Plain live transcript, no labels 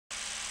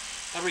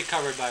but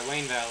recovered by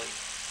Wayne Valley.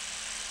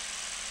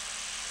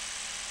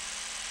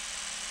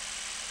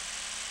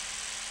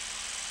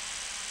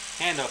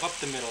 Handoff up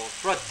the middle,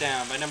 brought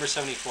down by number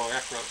 74,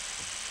 Eckroat.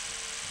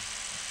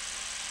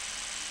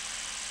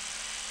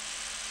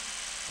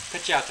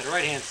 Pitch out to the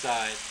right hand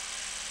side.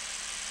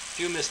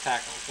 Few missed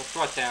tackles, but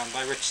brought down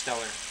by Rich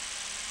Stellar.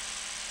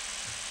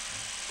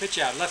 Pitch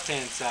out left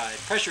hand side.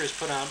 Pressure is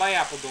put on by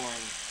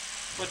Appledorn.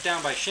 Brought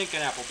down by Shink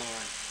and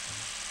Appledorn.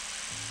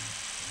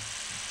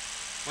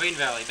 Wayne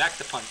Valley back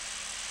to punt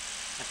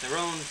at their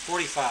own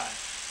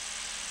 45.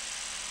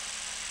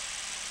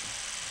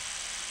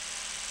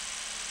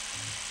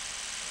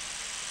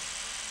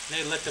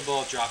 They let the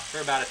ball drop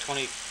for about a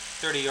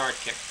 20-30 yard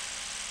kick.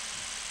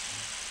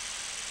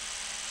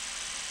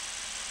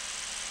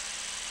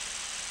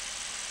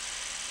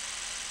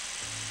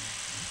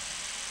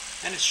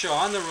 And it's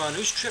Shaw on the run,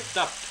 who's tripped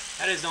up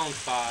at his own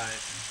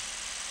 5.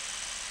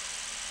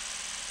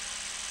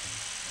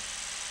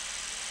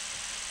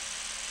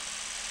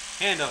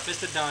 Handoff is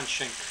to Don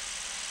Shink,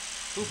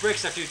 who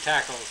breaks a few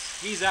tackles.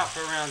 He's out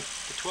for around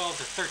the 12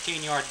 to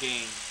 13 yard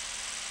gain.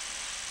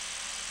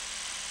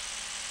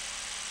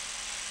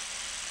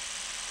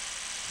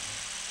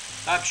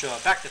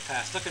 Bobshaw back to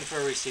pass, looking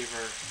for a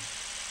receiver.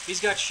 He's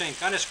got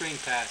Shink on a screen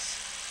pass,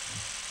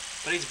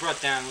 but he's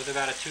brought down with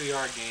about a 2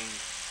 yard gain.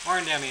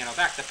 Warren Damiano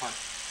back to punt.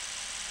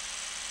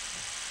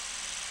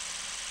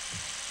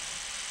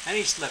 And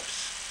he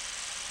slips,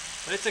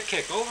 but it's a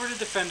kick over the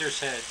defenders'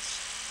 heads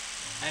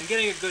and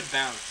getting a good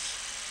bounce.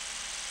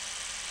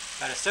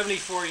 About a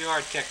 74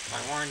 yard kick by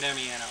Warren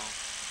Damiano.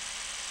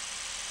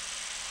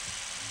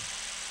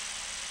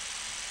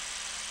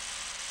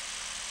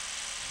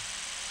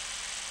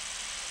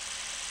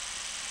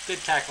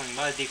 Good tackling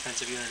by the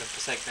defensive unit of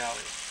Passaic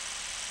Valley.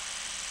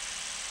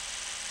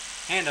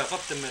 Handoff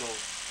up the middle.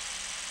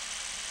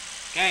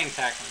 Gang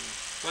tackling.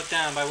 Brought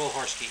down by Will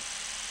Horsky.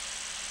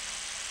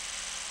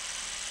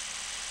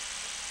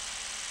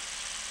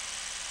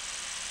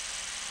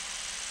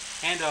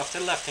 Handoff to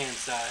the left hand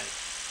side.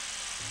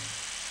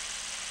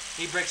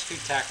 He breaks a few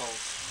tackles.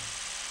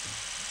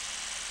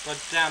 Brought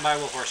down by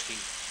Will Horsky.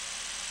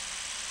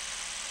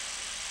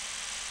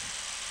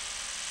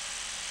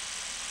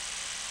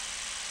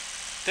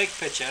 Fake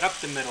pitch out up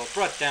the middle,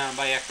 brought down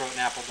by Eckroat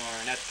and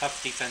Appledorn. That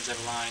tough defensive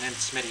line, and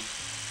Smitty.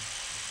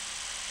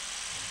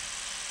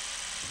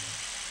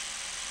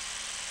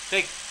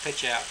 Fake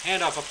pitch out,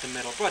 handoff up the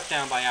middle, brought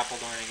down by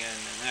Appledorn again,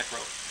 and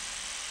Eckroat.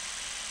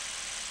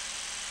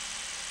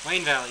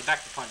 Wayne Valley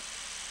back to punt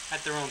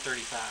at their own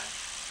 35.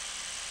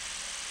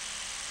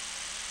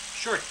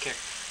 Short kick.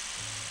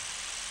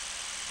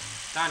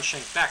 Don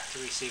Shink back to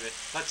receive it,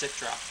 lets it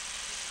drop.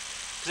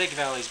 Passaic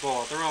Valley's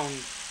ball at their own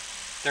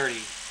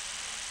 30.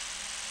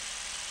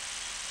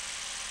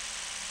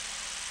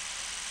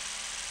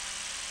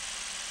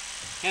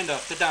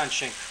 Handoff to Don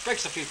Shink.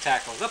 Breaks a few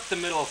tackles. Up the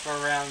middle for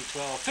around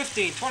 12,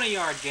 15, 20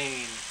 yard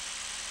gain.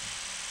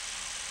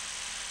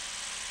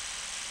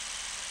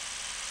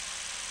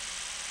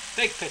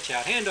 Big pitch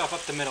out. Handoff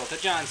up the middle to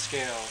John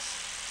Scales.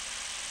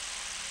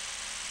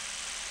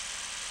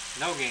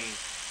 No gain.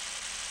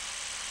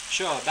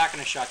 Shaw back in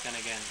the shotgun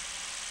again.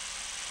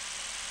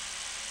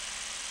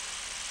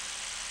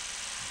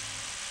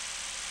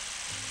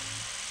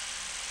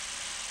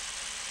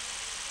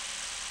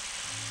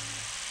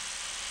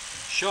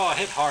 Shaw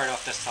hit hard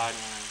off the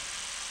sideline.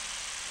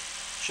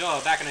 Shaw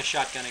back in the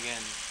shotgun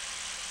again.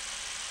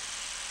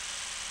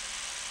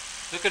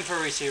 Looking for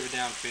a receiver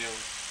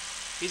downfield.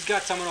 He's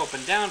got someone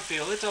open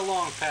downfield. It's a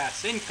long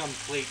pass.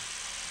 Incomplete.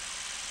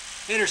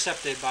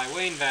 Intercepted by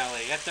Wayne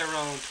Valley at their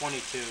own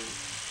 22.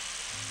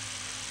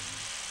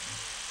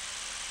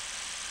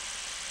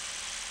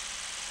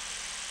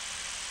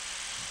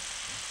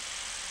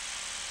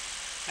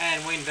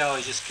 And Wayne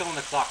Valley just killing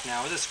the clock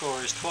now. The score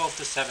is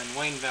 12-7.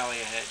 Wayne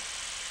Valley ahead.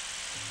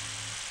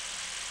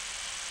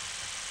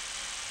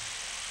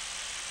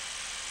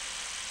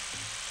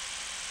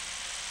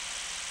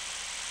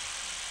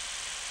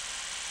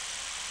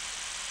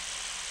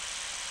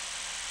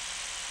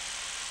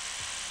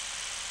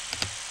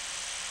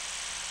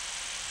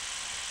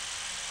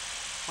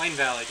 Wayne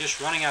Valley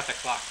just running out the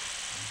clock.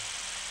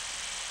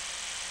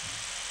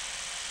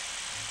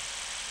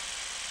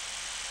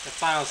 The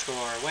final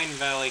score, Wayne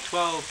Valley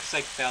 12,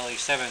 Passaic Valley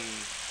 7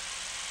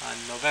 on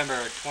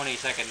November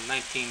 22nd,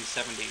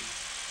 1970.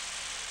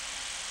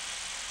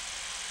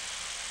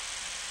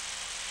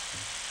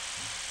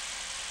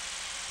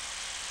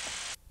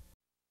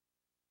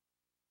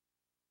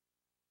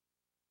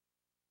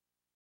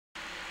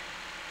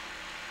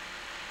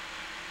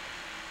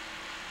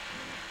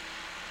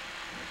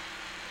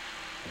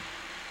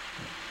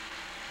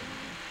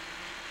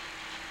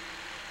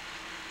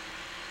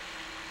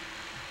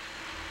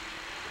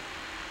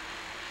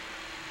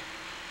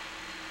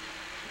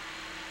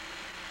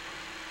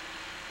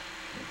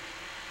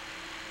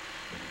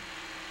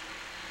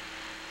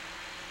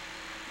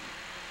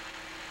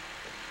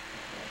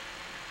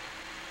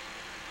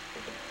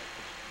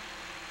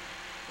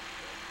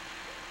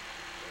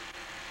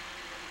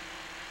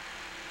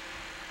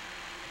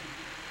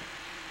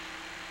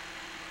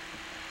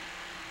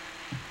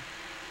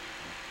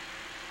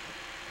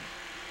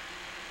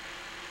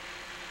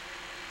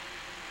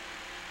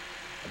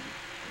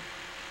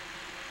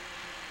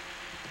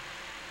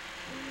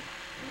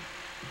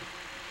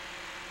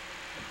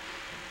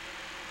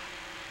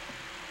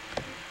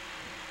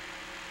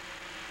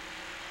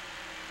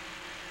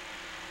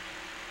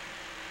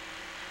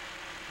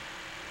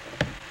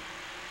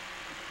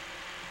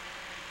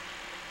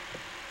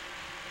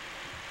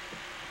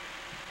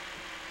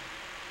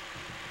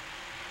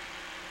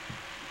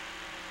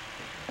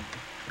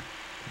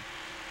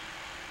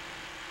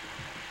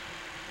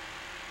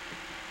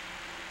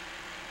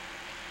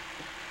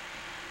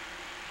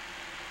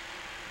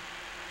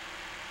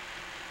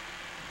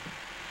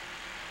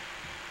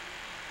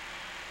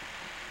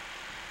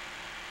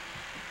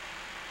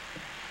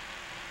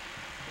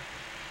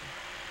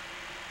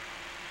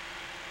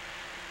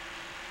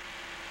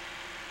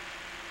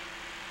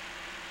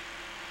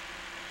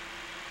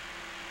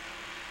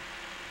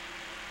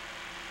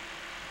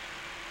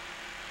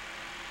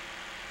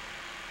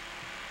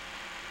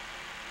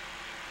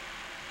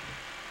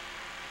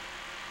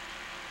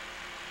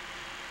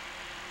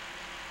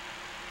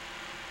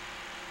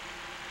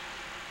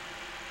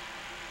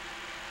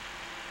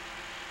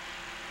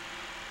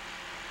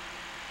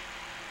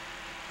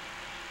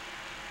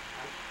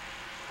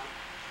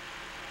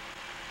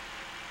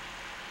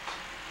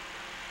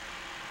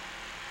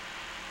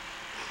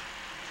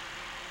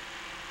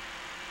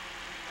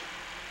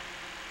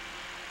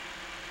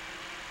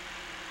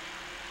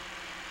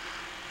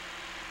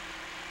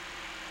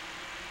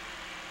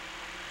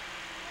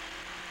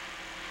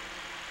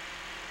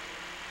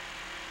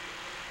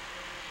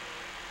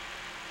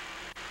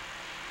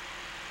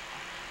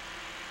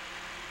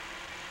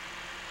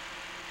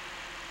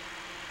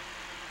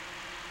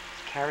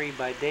 Carried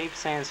by Dave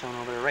Sansone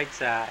over the right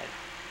side.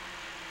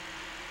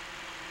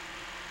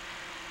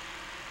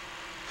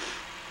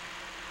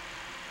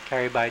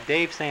 Carried by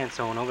Dave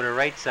Sansone over the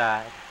right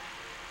side.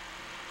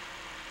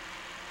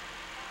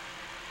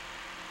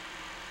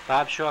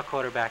 Bob Shaw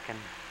quarterbacking.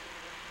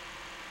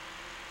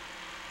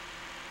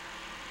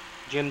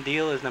 Jim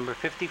Deal is number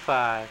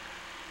 55.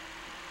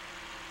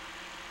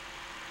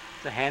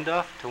 It's a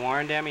handoff to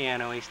Warren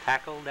Damiano. He's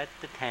tackled at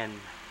the 10.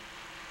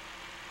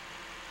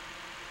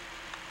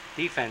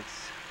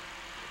 Defense.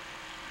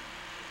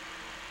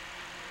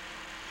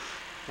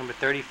 Number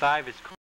 35 is